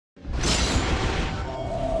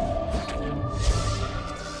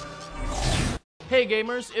Hey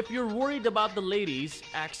gamers, if you're worried about the ladies,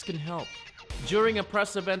 Axe can help. During a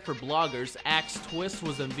press event for bloggers, Axe Twist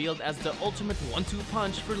was unveiled as the ultimate 1-2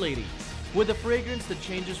 punch for ladies. With a fragrance that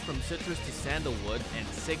changes from citrus to sandalwood and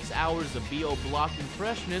 6 hours of BO blocking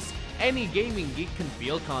freshness, any gaming geek can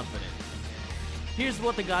feel confident. Here's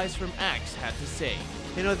what the guys from Axe had to say.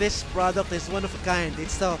 You know, this product is one of a kind.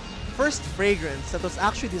 It's the first fragrance that was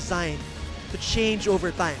actually designed to change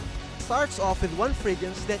over time. It starts off with one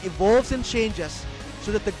fragrance, then evolves and changes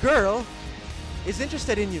so that the girl is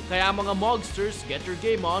interested in you. Kaya mga mogsters, get your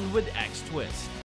game on with Axe Twist.